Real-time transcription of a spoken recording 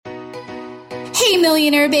Hey,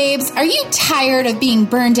 Millionaire Babes, are you tired of being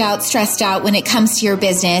burned out, stressed out when it comes to your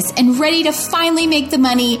business and ready to finally make the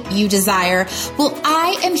money you desire? Well,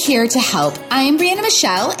 I am here to help. I am Brianna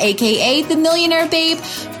Michelle, aka the Millionaire Babe,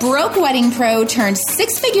 broke wedding pro turned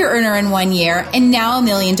six-figure earner in 1 year and now $1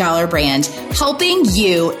 million brand, helping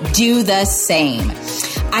you do the same.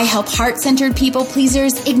 I help heart-centered people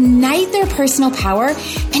pleasers ignite their personal power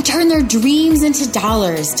and turn their dreams into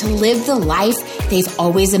dollars to live the life they've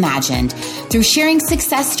always imagined. Through sharing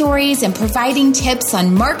success stories and providing tips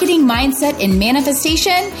on marketing, mindset, and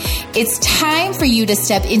manifestation, it's time for you to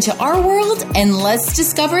step into our world and let's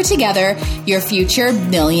discover together your future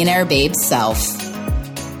Millionaire Babe self.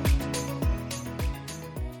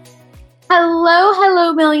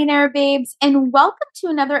 Hello, Millionaire Babes, and welcome to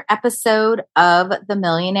another episode of the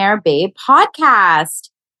Millionaire Babe podcast.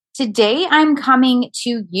 Today, I'm coming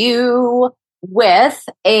to you with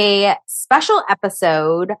a special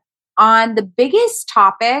episode on the biggest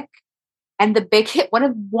topic and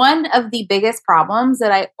one of the biggest problems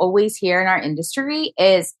that I always hear in our industry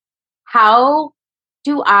is how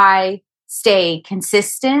do I stay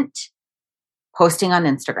consistent posting on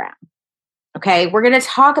Instagram? Okay, we're going to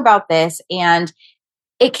talk about this, and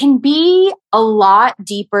it can be a lot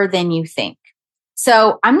deeper than you think.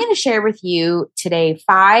 So I'm going to share with you today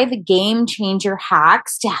 5 game changer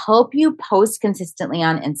hacks to help you post consistently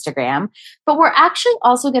on Instagram. But we're actually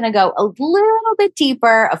also going to go a little bit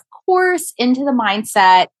deeper, of course, into the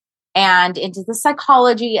mindset and into the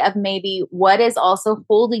psychology of maybe what is also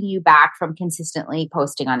holding you back from consistently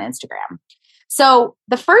posting on Instagram. So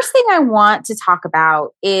the first thing I want to talk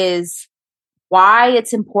about is why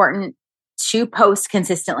it's important to post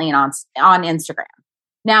consistently on Instagram.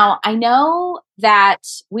 Now, I know that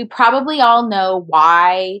we probably all know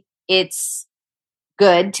why it's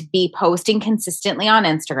good to be posting consistently on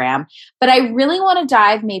Instagram, but I really want to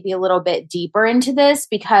dive maybe a little bit deeper into this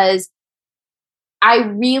because I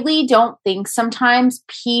really don't think sometimes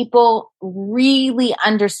people really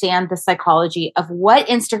understand the psychology of what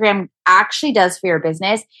Instagram actually does for your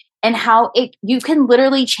business and how you can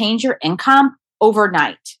literally change your income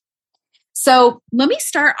overnight. So let me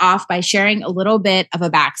start off by sharing a little bit of a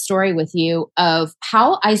backstory with you of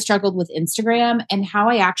how I struggled with Instagram and how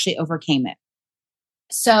I actually overcame it.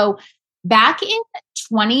 So back in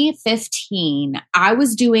 2015, I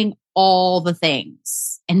was doing all the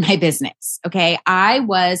things in my business. Okay.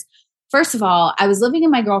 First of all, I was living in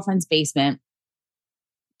my girlfriend's basement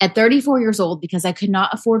at 34 years old because I could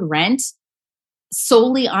not afford rent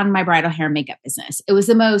solely on my bridal hair and makeup business. It was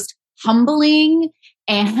the most humbling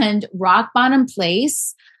and rock bottom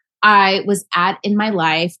place I was at in my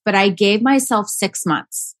life, but I gave myself 6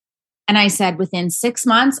 months. And I said, within 6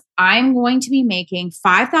 months, I'm going to be making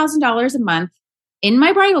 $5,000 a month in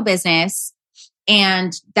my bridal business.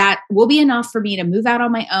 And that will be enough for me to move out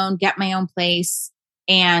on my own, get my own place,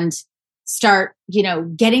 and start,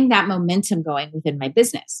 getting that momentum going within my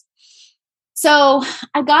business. So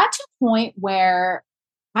I got to a point where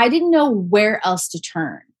I didn't know where else to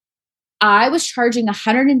turn. I was charging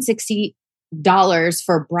 $160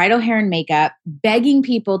 for bridal hair and makeup, begging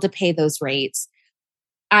people to pay those rates.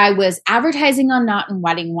 I was advertising on Knot and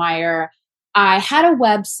Wedding Wire. I had a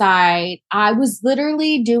website. I was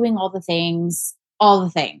literally doing all the things,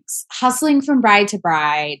 hustling from bride to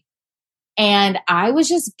bride. And I was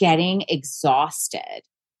just getting exhausted.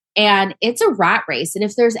 And it's a rat race. And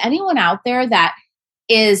if there's anyone out there that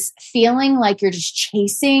is feeling like you're just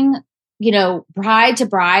chasing bride to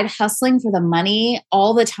bride, hustling for the money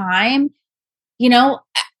all the time,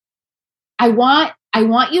 I want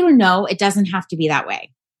you to know it doesn't have to be that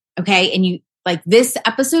way. Okay. And this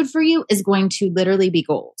episode for you is going to literally be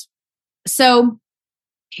gold. So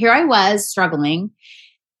here I was struggling,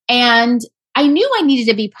 and I knew I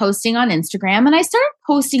needed to be posting on Instagram, and I started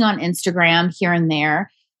posting on Instagram here and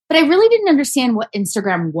there. But I really didn't understand what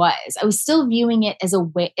Instagram was. I was still viewing it as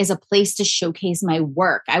a place to showcase my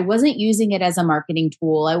work. I wasn't using it as a marketing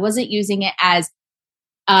tool. I wasn't using it as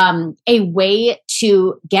a way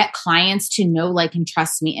to get clients to know, like, and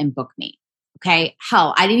trust me and book me. Okay.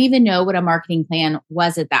 Hell, I didn't even know what a marketing plan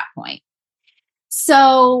was at that point.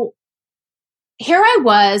 So here I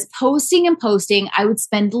was posting and posting. I would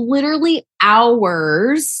spend literally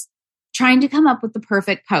hours trying to come up with the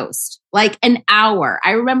perfect post, like an hour.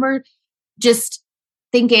 I remember just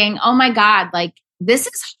thinking, oh my God, this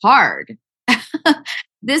is hard.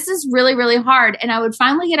 This is really, really hard. And I would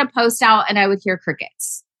finally get a post out and I would hear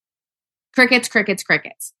crickets.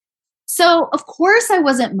 So of course I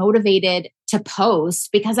wasn't motivated to post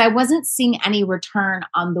because I wasn't seeing any return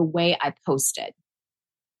on the way I posted.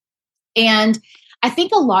 And I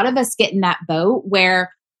think a lot of us get in that boat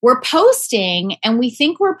where we're posting and we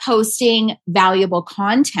think we're posting valuable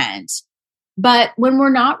content. But when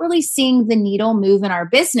we're not really seeing the needle move in our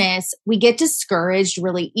business, we get discouraged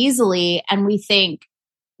really easily. And we think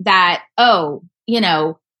that,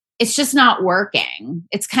 it's just not working.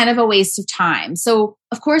 It's kind of a waste of time. So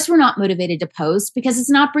of course we're not motivated to post because it's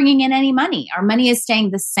not bringing in any money. Our money is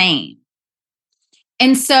staying the same.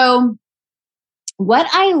 And so what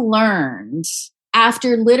I learned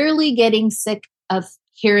after literally getting sick of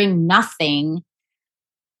hearing nothing,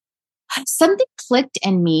 something clicked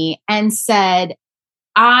in me and said,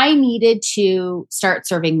 I needed to start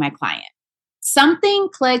serving my client. Something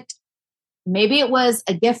clicked. Maybe it was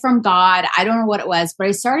a gift from God. I don't know what it was, but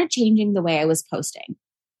I started changing the way I was posting.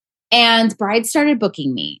 And brides started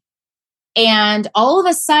booking me. And all of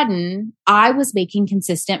a sudden, I was making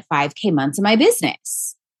consistent 5K months in my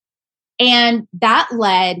business. And that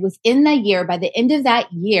led within the year, by the end of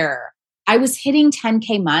that year, I was hitting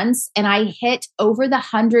 10K months and I hit over the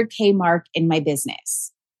 100K mark in my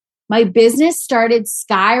business. My business started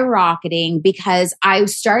skyrocketing because I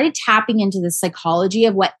started tapping into the psychology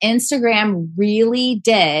of what Instagram really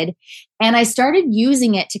did. And I started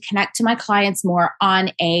using it to connect to my clients more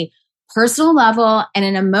on a personal level and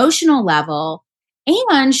an emotional level,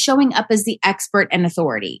 and showing up as the expert and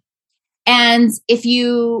authority. And if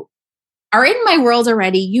you are in my world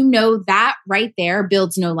already, you know that right there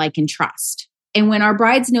builds know, like, and trust. And when our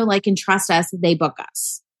brides know, like, and trust us, they book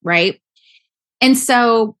us, right? And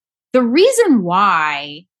so the reason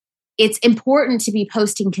why it's important to be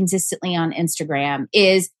posting consistently on Instagram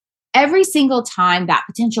is every single time that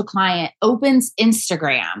potential client opens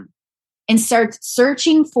Instagram and starts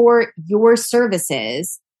searching for your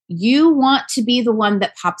services, you want to be the one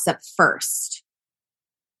that pops up first.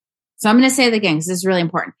 So I'm going to say it again because this is really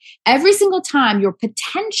important. Every single time your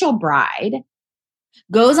potential bride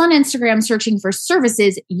goes on Instagram searching for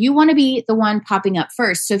services, you want to be the one popping up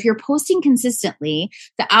first. So if you're posting consistently,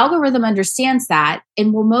 the algorithm understands that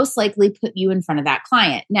and will most likely put you in front of that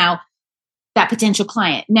client. Now, that potential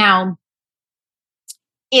client. Now,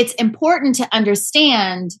 it's important to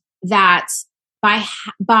understand that by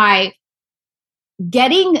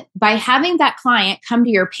having that client come to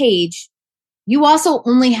your page, you also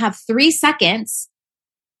only have 3 seconds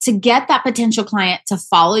to get that potential client to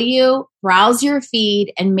follow you, browse your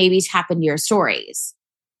feed, and maybe tap into your stories.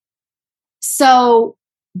 So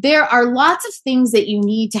there are lots of things that you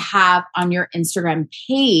need to have on your Instagram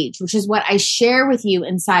page, which is what I share with you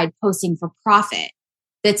inside Posting for Profit,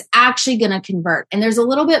 that's actually going to convert. And there's a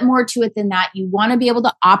little bit more to it than that. You want to be able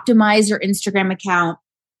to optimize your Instagram account.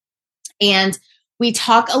 And we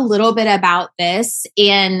talk a little bit about this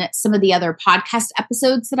in some of the other podcast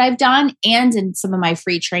episodes that I've done and in some of my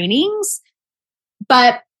free trainings.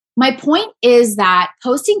 But my point is that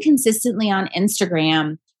posting consistently on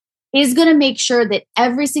Instagram is going to make sure that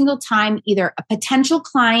every single time either a potential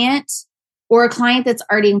client or a client that's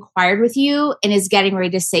already inquired with you and is getting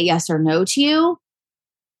ready to say yes or no to you,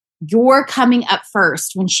 you're coming up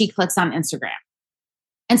first when she clicks on Instagram.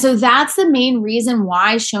 And so that's the main reason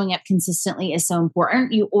why showing up consistently is so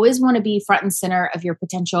important. You always want to be front and center of your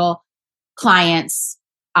potential clients'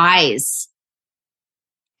 eyes.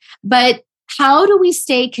 But how do we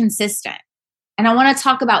stay consistent? And I want to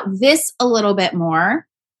talk about this a little bit more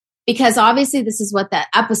because obviously this is what the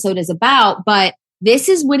episode is about, but this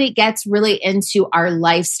is when it gets really into our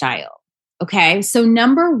lifestyle. Okay. So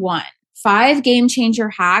number 1, 5 game changer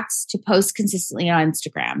hacks to post consistently on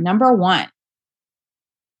Instagram. Number 1,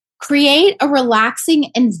 create a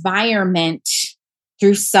relaxing environment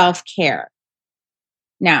through self-care.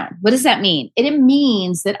 Now, what does that mean? It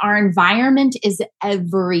means that our environment is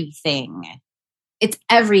everything. It's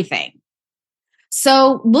everything.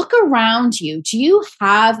 So look around you. Do you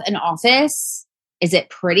have an office? Is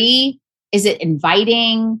it pretty? Is it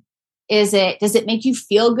inviting? Does it make you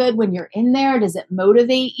feel good when you're in there? Does it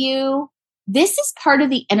motivate you? This is part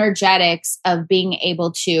of the energetics of being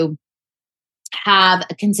able to have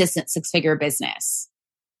a consistent 6-figure business.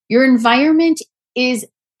 Your environment is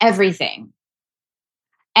everything.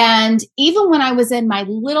 And even when I was in my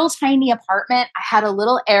little tiny apartment, I had a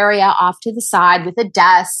little area off to the side with a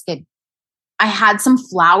desk, and I had some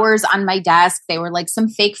flowers on my desk. They were like some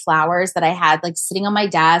fake flowers that I had like sitting on my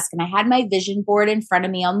desk, and I had my vision board in front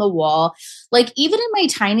of me on the wall. Like even in my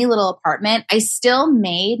tiny little apartment, I still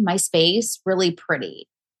made my space really pretty.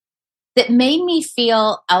 That made me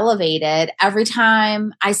feel elevated every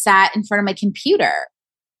time I sat in front of my computer.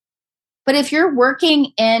 But if you're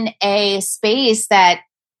working in a space that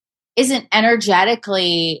isn't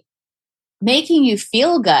energetically making you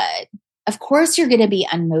feel good, of course you're going to be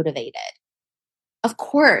unmotivated. Of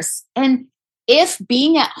course. And if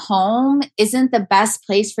being at home isn't the best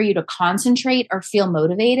place for you to concentrate or feel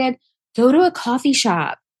motivated, go to a coffee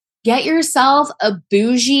shop. Get yourself a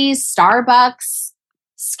bougie Starbucks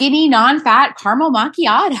skinny non-fat caramel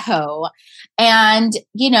macchiato and,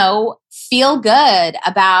 feel good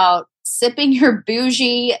about sipping your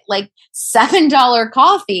bougie like $7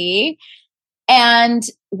 coffee and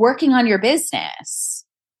working on your business,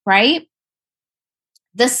 right?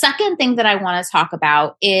 The second thing that I want to talk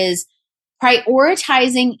about is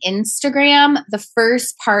prioritizing Instagram the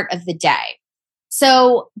first part of the day.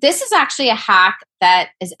 So this is actually a hack that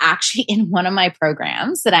is actually in one of my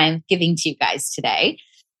programs that I'm giving to you guys today.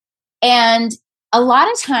 And a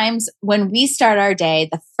lot of times when we start our day,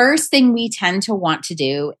 the first thing we tend to want to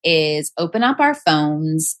do is open up our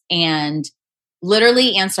phones and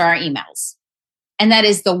literally answer our emails. And that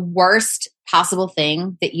is the worst possible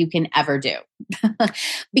thing that you can ever do.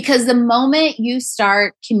 Because the moment you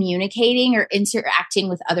start communicating or interacting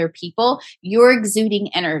with other people, you're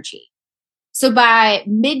exuding energy. So by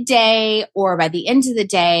midday or by the end of the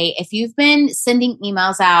day, if you've been sending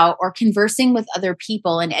emails out or conversing with other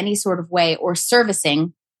people in any sort of way or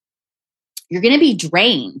servicing, you're going to be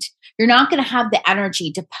drained. You're not going to have the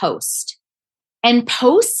energy to post. And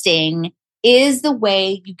posting is the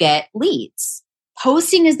way you get leads.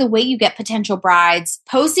 Posting is the way you get potential brides.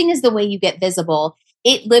 Posting is the way you get visible.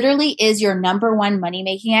 It literally is your number one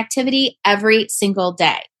money-making activity every single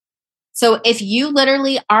day. So if you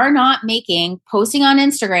literally are not posting on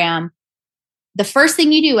Instagram, the first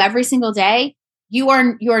thing you do every single day, you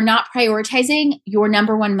are not prioritizing your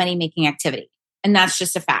number one money-making activity. And that's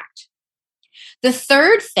just a fact. The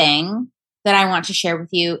third thing that I want to share with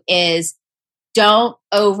you is don't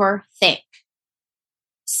overthink.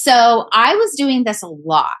 So I was doing this a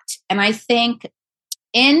lot. And I think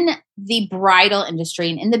in the bridal industry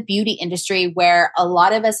and in the beauty industry, where a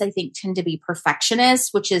lot of us, I think, tend to be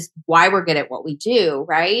perfectionists, which is why we're good at what we do,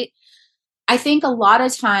 right? I think a lot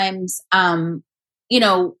of times,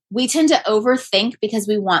 we tend to overthink because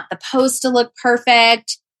we want the post to look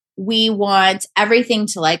perfect. We want everything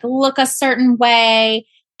to look a certain way.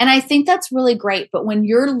 And I think that's really great. But when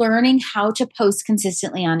you're learning how to post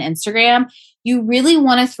consistently on Instagram, you really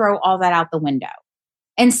want to throw all that out the window.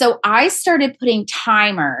 And so I started putting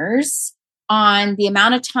timers on the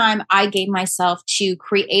amount of time I gave myself to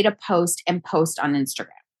create a post and post on Instagram.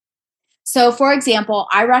 So for example,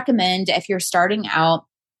 I recommend if you're starting out,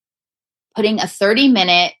 putting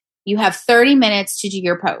you have 30 minutes to do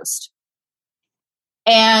your post.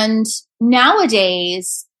 And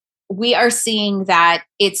nowadays, we are seeing that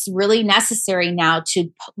it's really necessary now to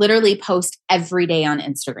literally post every day on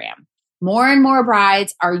Instagram. More and more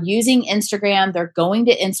brides are using Instagram. They're going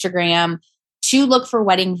to Instagram to look for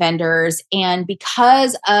wedding vendors. And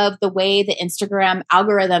because of the way the Instagram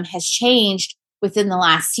algorithm has changed within the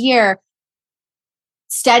last year,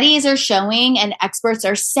 studies are showing and experts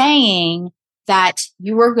are saying that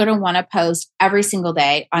you are going to want to post every single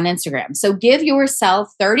day on Instagram. So give yourself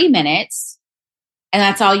 30 minutes and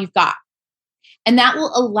that's all you've got. And that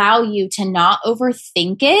will allow you to not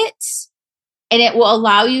overthink it. And it will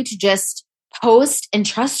allow you to just post and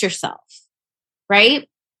trust yourself, right?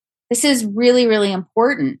 This is really, really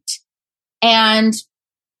important. And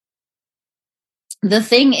the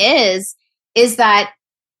thing is that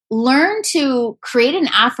learn to create an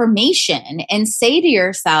affirmation and say to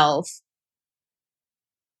yourself,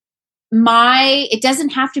 it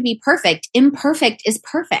doesn't have to be perfect. Imperfect is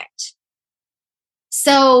perfect.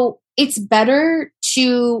 So it's better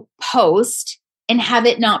to post and have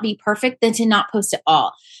it not be perfect than to not post at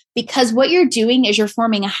all. Because what you're doing is you're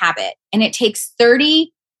forming a habit, and it takes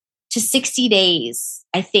 30 to 60 days,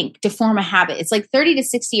 I think, to form a habit. It's like 30 to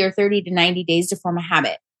 60 or 30 to 90 days to form a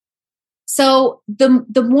habit. So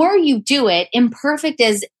the more you do it, imperfect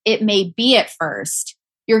as it may be at first,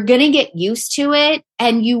 you're going to get used to it,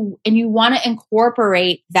 and you want to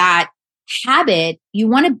incorporate that habit. You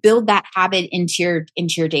want to build that habit into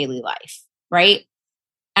your daily life, right?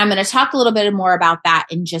 I'm going to talk a little bit more about that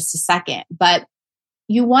in just a second, but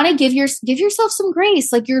you want to give yourself some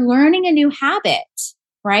grace, like you're learning a new habit,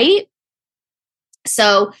 right?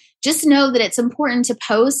 So just know that it's important to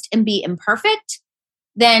post and be imperfect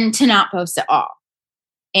than to not post at all.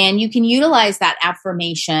 And you can utilize that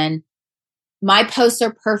affirmation. My posts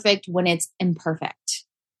are perfect when it's imperfect,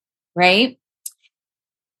 right?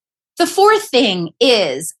 The fourth thing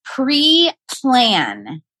is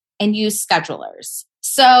pre-plan and use schedulers.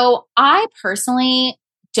 So I personally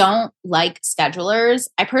don't like schedulers.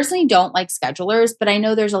 But I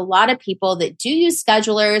know there's a lot of people that do use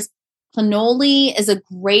schedulers. Planoly is a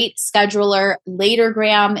great scheduler.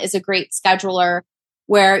 Latergram is a great scheduler.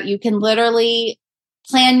 where you can literally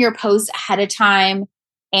plan your posts ahead of time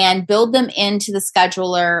and build them into the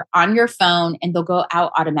scheduler on your phone, and they'll go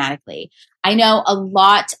out automatically. I know a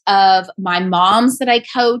lot of my moms that I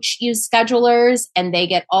coach use schedulers, and they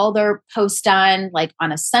get all their posts done like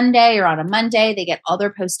on a Sunday or on a Monday. They get all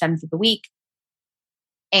their posts done for the week.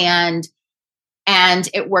 And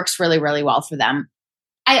it works really, really well for them.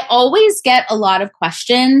 I always get a lot of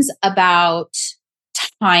questions about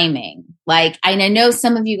timing. Like, I know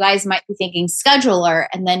some of you guys might be thinking scheduler,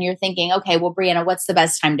 and then you're thinking, okay, well, Brianna, what's the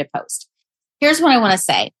best time to post? Here's what I want to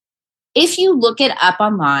say. If you look it up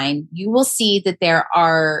online, you will see that there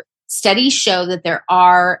are studies show that there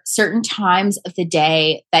are certain times of the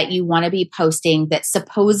day that you want to be posting that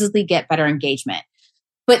supposedly get better engagement.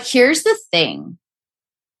 But here's the thing.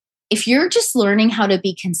 If you're just learning how to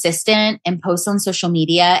be consistent and post on social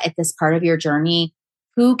media at this part of your journey,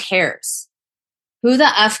 who cares? Who the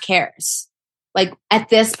F cares? Like, at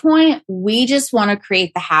this point, we just want to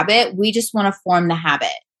create the habit. We just want to form the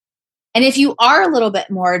habit. And if you are a little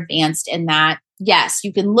bit more advanced in that, yes,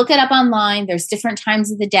 you can look it up online. There's different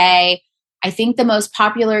times of the day. I think the most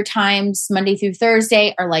popular times, Monday through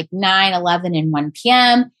Thursday, are like 9, 11, and 1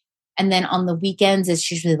 p.m. And then on the weekends,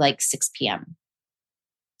 it's usually like 6 p.m.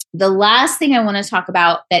 The last thing I want to talk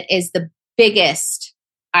about that is the biggest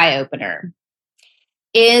eye-opener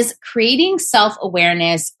is creating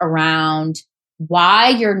self-awareness around why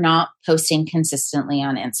you're not posting consistently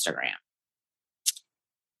on Instagram.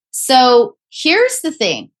 So here's the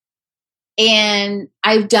thing, and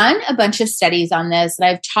I've done a bunch of studies on this, and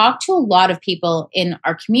I've talked to a lot of people in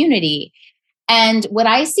our community, and what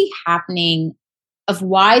I see happening of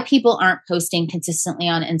why people aren't posting consistently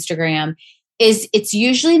on Instagram is it's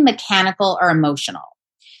usually mechanical or emotional.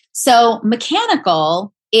 So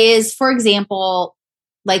mechanical is, for example,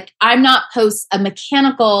 like, I'm not post a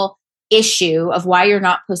mechanical issue of why you're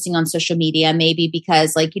not posting on social media, maybe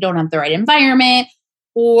because like you don't have the right environment,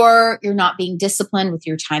 or you're not being disciplined with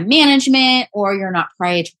your time management, or you're not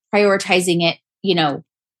prioritizing it,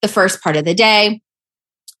 the first part of the day,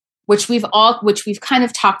 which we've kind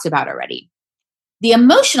of talked about already. The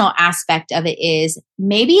emotional aspect of it is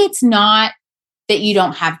maybe it's not that you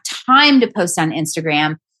don't have time to post on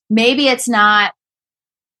Instagram. Maybe it's not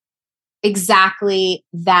exactly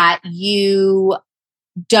that you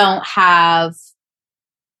don't have,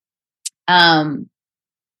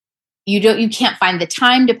 you can't find the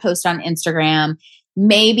time to post on Instagram.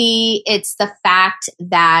 Maybe it's the fact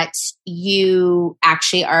that you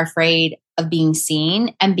actually are afraid of being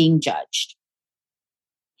seen and being judged.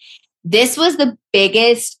 This was the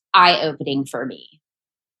biggest eye-opening for me.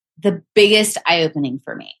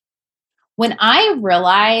 When I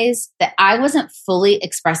realized that I wasn't fully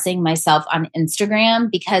expressing myself on Instagram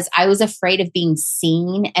because I was afraid of being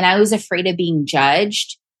seen and I was afraid of being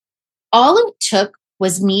judged, all it took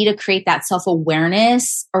was me to create that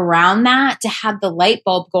self-awareness around that, to have the light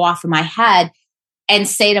bulb go off in my head and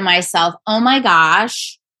say to myself, oh my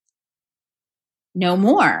gosh, no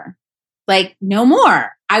more. Like, no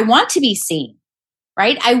more. I want to be seen,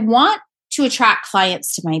 right? I want to attract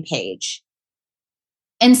clients to my page.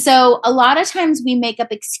 And so a lot of times we make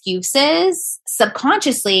up excuses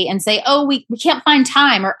subconsciously and say, oh, we can't find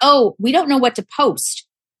time, or, oh, we don't know what to post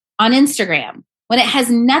on Instagram, when it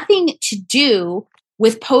has nothing to do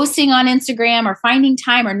with posting on Instagram or finding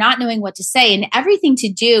time or not knowing what to say, and everything to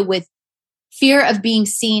do with fear of being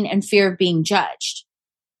seen and fear of being judged.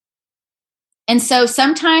 And so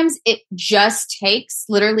sometimes it just takes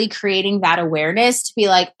literally creating that awareness to be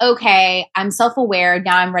like, okay, I'm self-aware.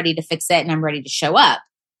 Now I'm ready to fix it and I'm ready to show up.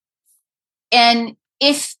 And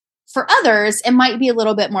if for others, it might be a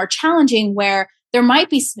little bit more challenging, where there might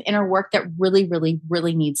be some inner work that really, really,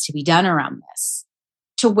 really needs to be done around this,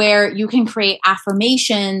 to where you can create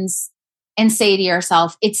affirmations and say to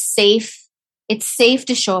yourself, it's safe. It's safe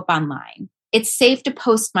to show up online. It's safe to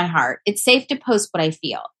post my heart. It's safe to post what I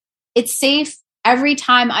feel. It's safe. Every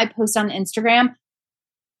time I post on Instagram,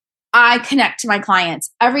 I connect to my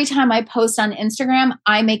clients. Every time I post on Instagram,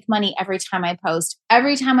 I make money every time I post.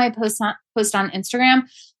 Every time I post on Instagram,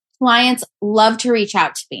 clients love to reach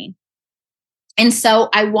out to me. And so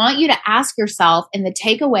I want you to ask yourself, and the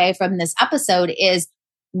takeaway from this episode is,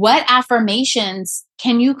 what affirmations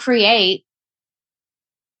can you create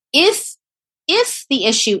if the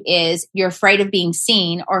issue is you're afraid of being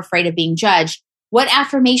seen or afraid of being judged? What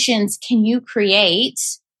affirmations can you create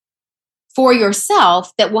for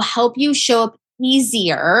yourself that will help you show up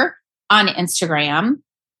easier on Instagram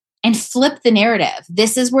and flip the narrative?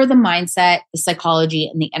 This is where the mindset, the psychology,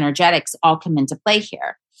 and the energetics all come into play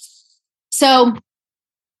here. So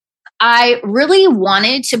I really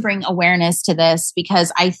wanted to bring awareness to this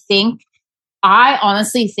because I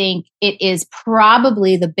honestly think it is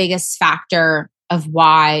probably the biggest factor of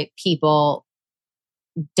why people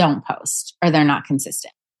don't post or they're not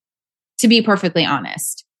consistent. To be perfectly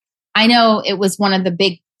honest, I know it was one of the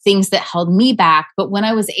big things that held me back, but when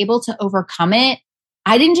I was able to overcome it,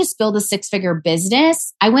 I didn't just build a 6-figure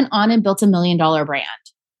business. I went on and built $1 million brand.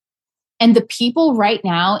 And the people right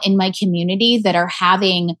now in my community that are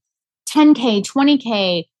having 10K,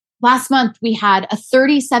 20K, last month we had a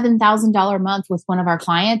 $37,000 month with one of our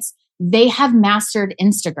clients. They have mastered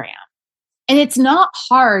Instagram. And it's not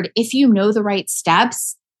hard if you know the right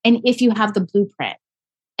steps and if you have the blueprint.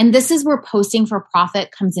 And this is where posting for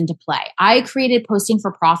profit comes into play. I created posting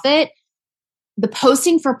for profit. The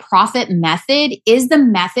posting for profit method is the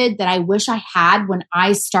method that I wish I had when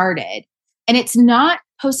I started. And it's not,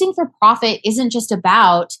 posting for profit isn't just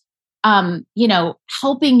about,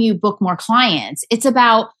 helping you book more clients. It's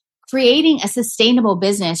about creating a sustainable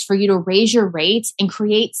business for you to raise your rates and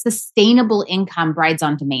create sustainable income brides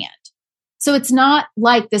on demand. So it's not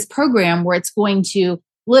like this program where it's going to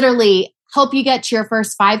literally help you get to your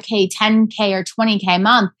first 5K, 10K, or 20K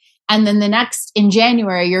month. And then the next in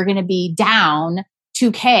January, you're going to be down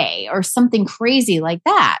 2K or something crazy like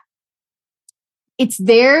that. It's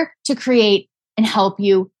there to create and help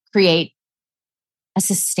you create a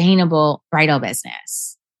sustainable bridal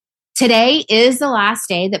business. Today is the last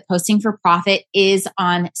day that Posting for Profit is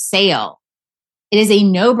on sale. It is a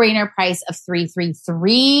no-brainer price of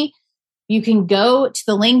 $333. You can go to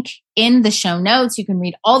the link in the show notes. You can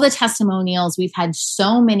read all the testimonials. We've had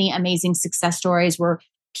so many amazing success stories where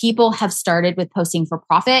people have started with Posting for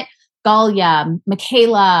Profit. Galia,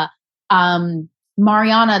 Michaela,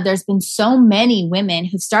 Mariana, there's been so many women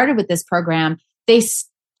who've started with this program. They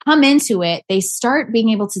come into it, they start being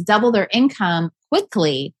able to double their income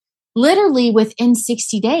quickly, literally within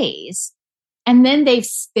 60 days. And then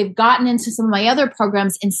they've gotten into some of my other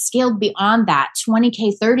programs and scaled beyond that,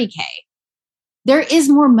 20K, 30K. There is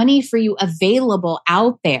more money for you available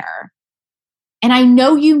out there. And I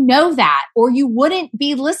know you know that, or you wouldn't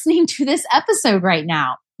be listening to this episode right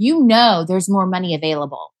now. You know there's more money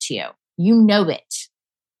available to you. You know it.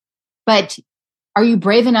 But are you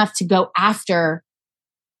brave enough to go after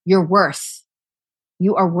your worth?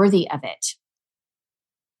 You are worthy of it.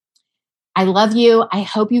 I love you. I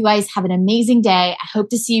hope you guys have an amazing day. I hope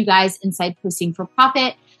to see you guys inside Posting for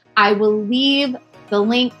Profit. I will leave the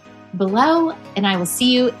link below and I will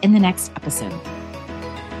see you in the next episode.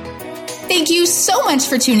 Thank you so much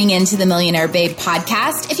for tuning in to the Millionaire Babe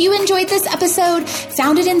podcast. If you enjoyed this episode,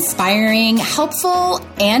 found it inspiring, helpful,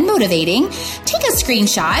 and motivating, take a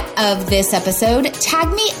screenshot of this episode, tag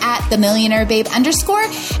me at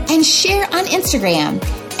 @themillionairebabe_ and share on Instagram.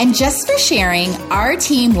 And just for sharing, our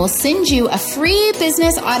team will send you a free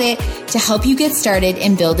business audit to help you get started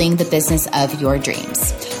in building the business of your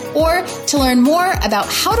dreams. Or to learn more about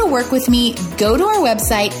how to work with me, go to our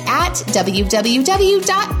website at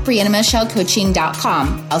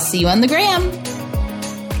www.briannamichellecoaching.com. I'll see you on the gram.